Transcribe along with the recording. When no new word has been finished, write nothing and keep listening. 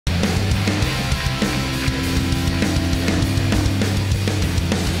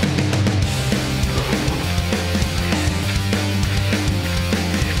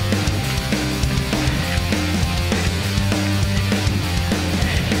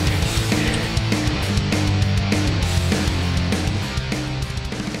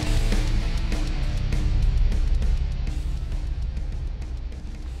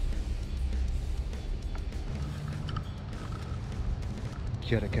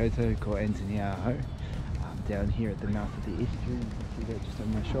Kia ora koutou, ko Anthony Aho. I'm down here at the mouth of the estuary. You can see that just over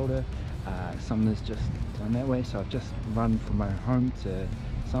my shoulder. Sumner's just down that way, so I've just run from my home to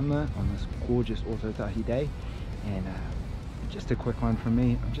Sumner on this gorgeous Ōtautahi day. And just a quick one from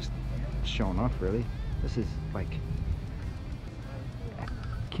me. I'm just showing off, really. This is like,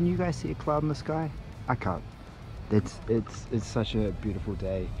 can you guys see a cloud in the sky? I can't. It's such a beautiful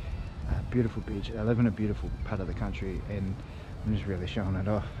day, beautiful beach. I live in a beautiful part of the country, and I'm just really showing it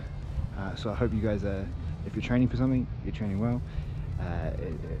off. So I hope you guys are, if you're training for something, you're training well,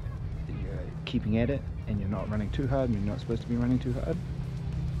 you're keeping at it, and you're not running too hard, and you're not supposed to be running too hard.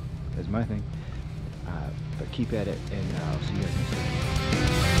 That's my thing. But keep at it, and I'll see you guys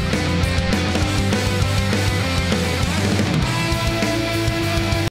next week.